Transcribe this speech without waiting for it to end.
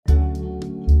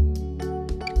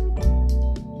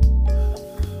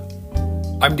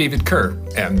I'm David Kerr,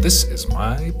 and this is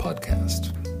my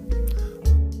podcast.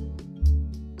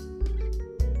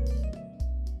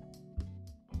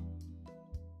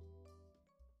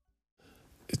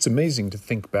 It's amazing to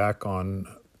think back on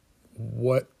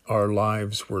what our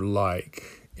lives were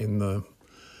like in the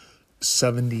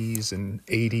 70s and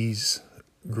 80s,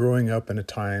 growing up in a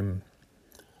time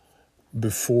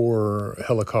before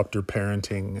helicopter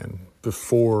parenting and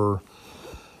before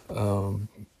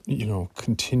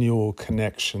continual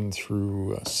connection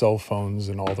through cell phones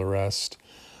and all the rest.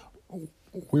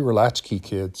 We were latchkey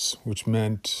kids, which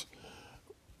meant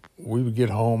we would get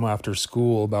home after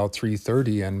school about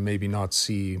 3:30 and maybe not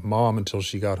see mom until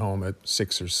she got home at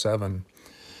 6 or 7.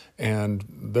 And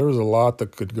there was a lot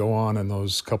that could go on in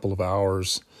those couple of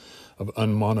hours of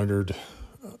unmonitored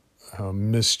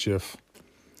mischief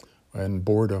and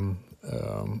boredom.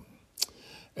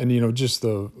 Just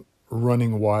the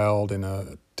running wild in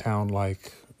a town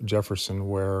like Jefferson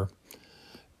where,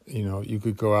 you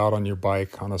could go out on your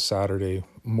bike on a Saturday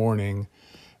morning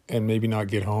and maybe not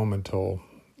get home until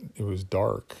it was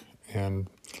dark. And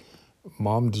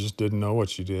mom just didn't know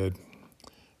what you did.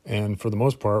 And for the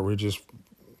most part, we were just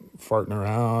farting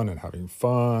around and having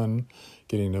fun,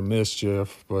 getting into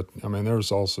mischief. But, there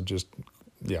was also just,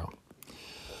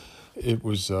 it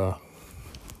was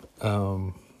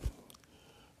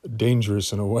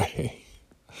dangerous in a way.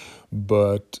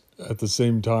 But at the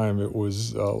same time, it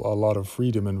was a lot of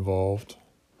freedom involved.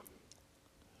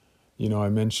 I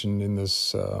mentioned in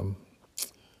this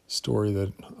story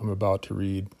that I'm about to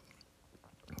read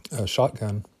a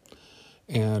shotgun.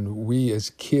 And we as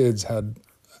kids had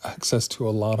access to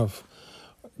a lot of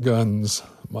guns.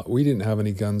 We didn't have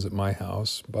any guns at my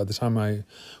house. By the time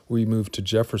we moved to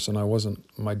Jefferson,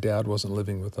 my dad wasn't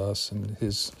living with us, and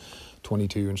his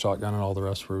 22 and shotgun and all the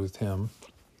rest were with him.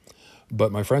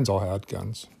 But my friends all had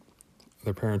guns.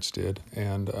 Their parents did.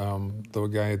 And the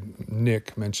guy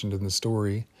Nick mentioned in the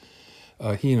story,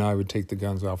 he and I would take the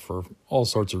guns out for all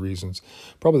sorts of reasons.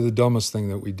 Probably the dumbest thing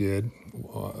that we did,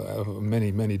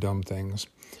 many, many dumb things,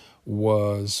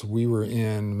 was we were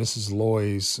in Mrs.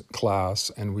 Loy's class,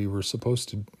 and we were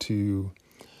supposed to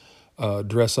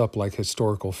dress up like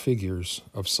historical figures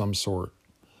of some sort.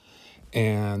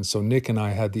 And so Nick and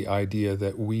I had the idea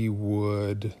that we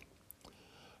would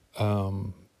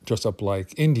dress up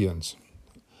like Indians.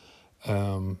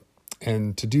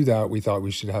 And to do that, we thought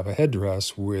we should have a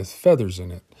headdress with feathers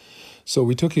in it. So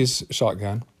we took his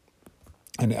shotgun,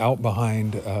 and out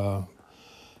behind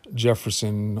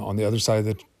Jefferson, on the other side of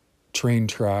the train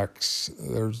tracks,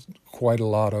 there's quite a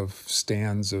lot of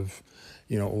stands of,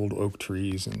 old oak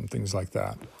trees and things like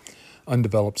that.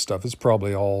 Undeveloped stuff. It's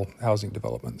probably all housing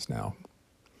developments now.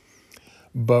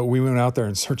 But we went out there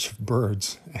in search of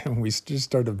birds, and we just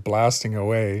started blasting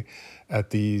away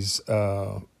at these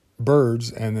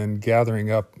birds and then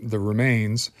gathering up the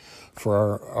remains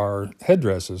for our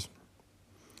headdresses.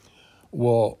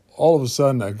 Well, all of a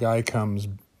sudden, a guy comes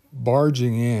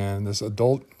barging in, this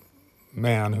adult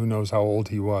man, who knows how old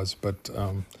he was, but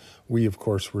we, of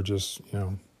course, were just,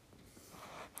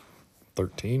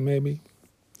 13 maybe,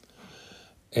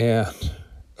 and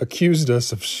accused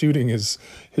us of shooting his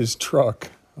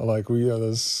truck. Like we had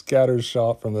a scatter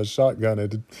shot from the shotgun.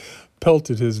 It had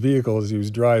pelted his vehicle as he was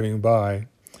driving by.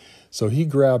 So he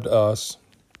grabbed us,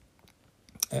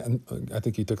 and I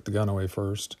think he took the gun away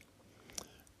first,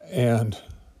 and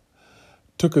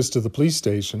took us to the police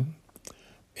station.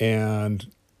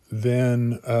 And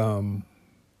then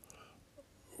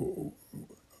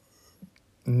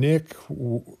Nick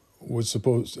was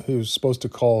supposed to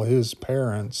call his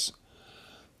parents,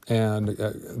 and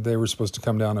they were supposed to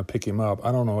come down and pick him up.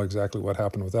 I don't know exactly what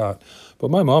happened with that, but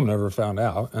my mom never found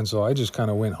out, and so I just kind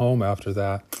of went home after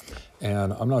that,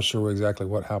 and I'm not sure exactly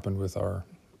what happened with our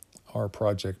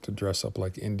project to dress up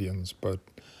like Indians, but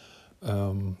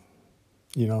that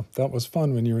was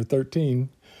fun when you were 13,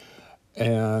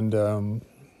 and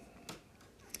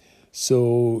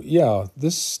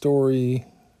this story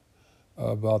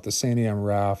about the Santiam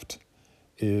raft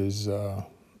is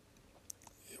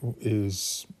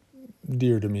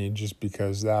dear to me, just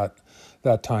because that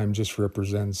time just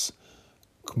represents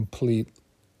complete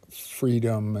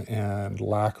freedom and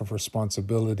lack of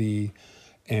responsibility,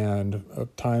 and a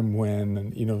time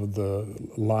when, the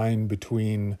line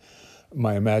between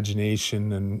my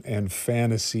imagination and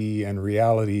fantasy and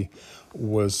reality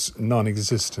was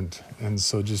non-existent, and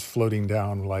so just floating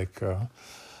down like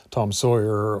Tom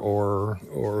Sawyer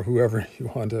or whoever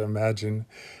you want to imagine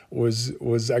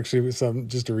was actually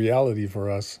just a reality for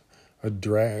us. A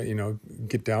drag,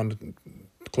 get down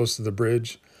close to the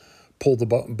bridge, pull the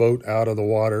boat out of the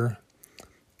water,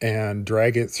 and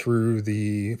drag it through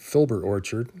the filbert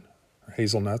orchard, or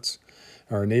hazelnuts,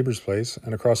 our neighbor's place,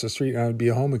 and across the street, and I would be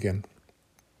home again.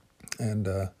 And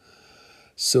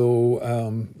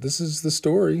so this is the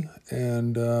story,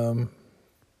 and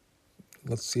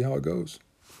let's see how it goes.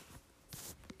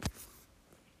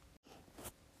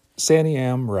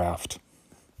 Santiam Raft.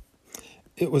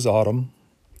 It was autumn.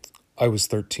 I was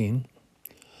 13.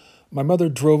 My mother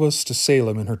drove us to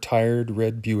Salem in her tired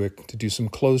red Buick to do some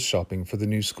clothes shopping for the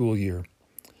new school year.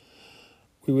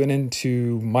 We went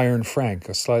into Meyer & Frank,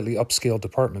 a slightly upscale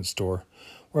department store,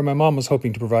 where my mom was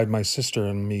hoping to provide my sister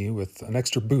and me with an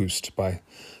extra boost by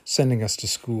sending us to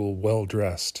school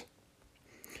well-dressed.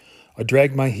 I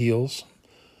dragged my heels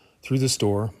through the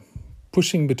store,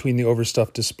 pushing between the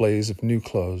overstuffed displays of new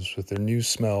clothes with their new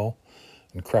smell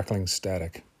and crackling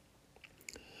static.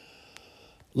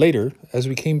 Later, as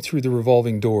we came through the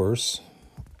revolving doors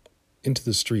into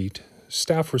the street,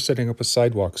 staff were setting up a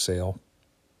sidewalk sale.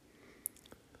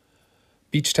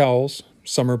 Beach towels,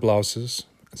 summer blouses,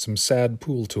 and some sad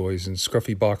pool toys in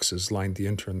scruffy boxes lined the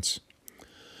entrance.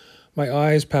 My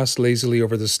eyes passed lazily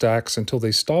over the stacks until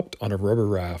they stopped on a rubber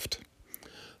raft.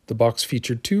 The box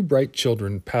featured two bright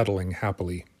children paddling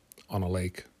happily on a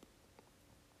lake.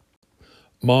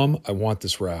 "Mom, I want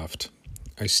this raft."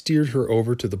 I steered her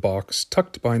over to the box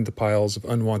tucked behind the piles of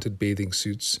unwanted bathing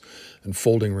suits and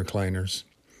folding recliners.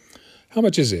 "How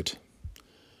much is it?"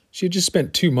 She had just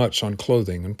spent too much on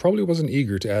clothing and probably wasn't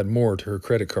eager to add more to her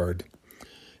credit card.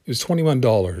 It was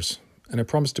 $21, and I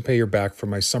promised to pay her back for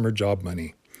my summer job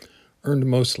money, earned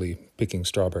mostly picking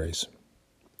strawberries.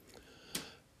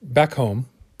 Back home,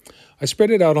 I spread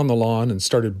it out on the lawn and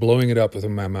started blowing it up with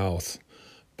my mouth,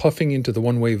 puffing into the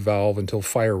one-way valve until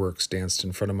fireworks danced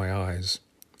in front of my eyes.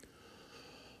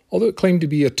 Although it claimed to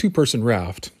be a two-person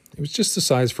raft, it was just the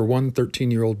size for one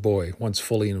 13-year-old boy once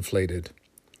fully inflated.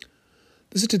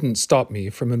 This didn't stop me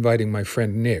from inviting my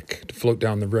friend Nick to float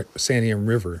down the Santiam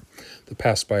River that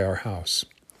passed by our house.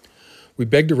 We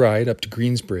begged a ride up to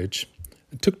Greensbridge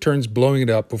and took turns blowing it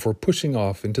up before pushing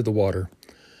off into the water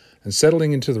and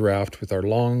settling into the raft with our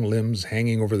long limbs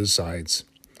hanging over the sides.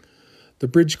 The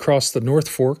bridge crossed the North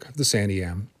Fork of the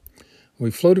Santiam, and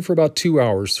we floated for about 2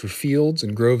 hours through fields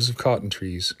and groves of cotton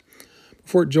trees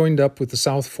before it joined up with the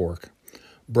South Fork,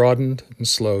 broadened and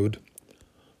slowed,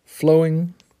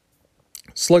 flowing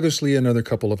sluggishly another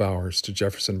couple of hours to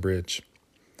Jefferson Bridge.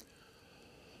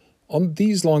 On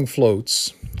these long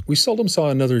floats, we seldom saw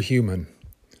another human.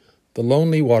 The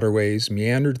lonely waterways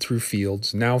meandered through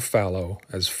fields now fallow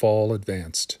as fall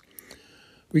advanced.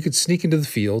 We could sneak into the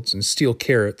fields and steal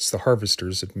carrots the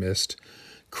harvesters had missed,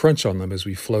 crunch on them as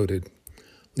we floated,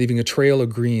 leaving a trail of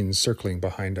green circling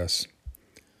behind us.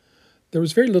 There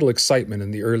was very little excitement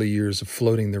in the early years of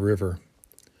floating the river.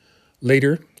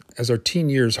 Later, as our teen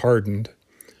years hardened,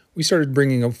 we started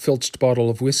bringing a filched bottle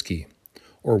of whiskey,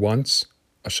 or once,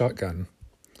 a shotgun.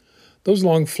 Those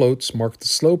long floats marked the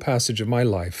slow passage of my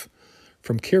life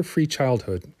from carefree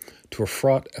childhood to a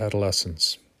fraught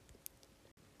adolescence.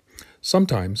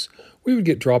 Sometimes we would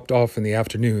get dropped off in the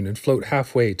afternoon and float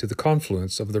halfway to the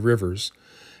confluence of the rivers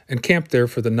and camp there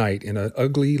for the night in an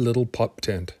ugly little pup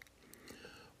tent.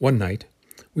 One night,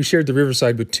 we shared the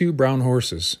riverside with 2 brown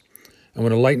horses, and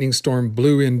when a lightning storm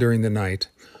blew in during the night,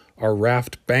 our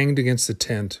raft banged against the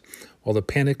tent while the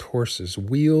panicked horses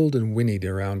wheeled and whinnied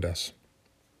around us.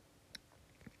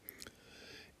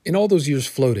 In all those years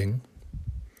floating,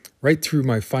 right through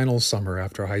my final summer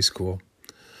after high school,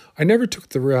 I never took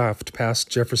the raft past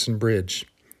Jefferson Bridge.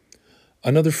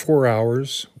 Another 4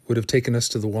 hours would have taken us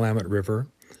to the Willamette River,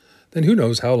 then who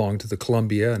knows how long to the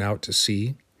Columbia and out to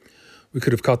sea. We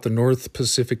could have caught the North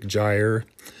Pacific Gyre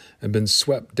and been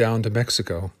swept down to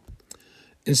Mexico.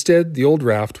 Instead, the old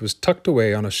raft was tucked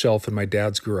away on a shelf in my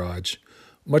dad's garage,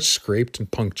 much scraped and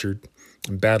punctured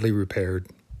and badly repaired.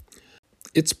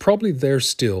 It's probably there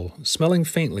still, smelling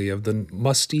faintly of the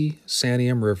musty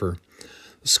Santiam River,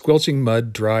 the squelching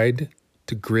mud dried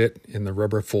to grit in the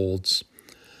rubber folds.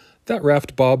 That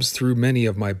raft bobs through many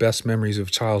of my best memories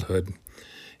of childhood.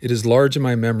 It is large in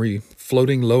my memory,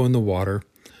 floating low in the water,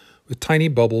 with tiny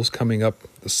bubbles coming up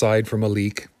the side from a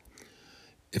leak.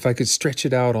 If I could stretch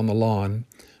it out on the lawn,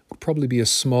 it would probably be a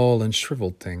small and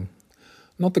shriveled thing,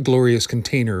 not the glorious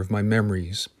container of my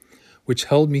memories, which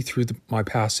held me through my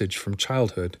passage from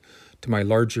childhood to my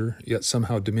larger yet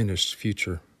somehow diminished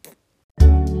future.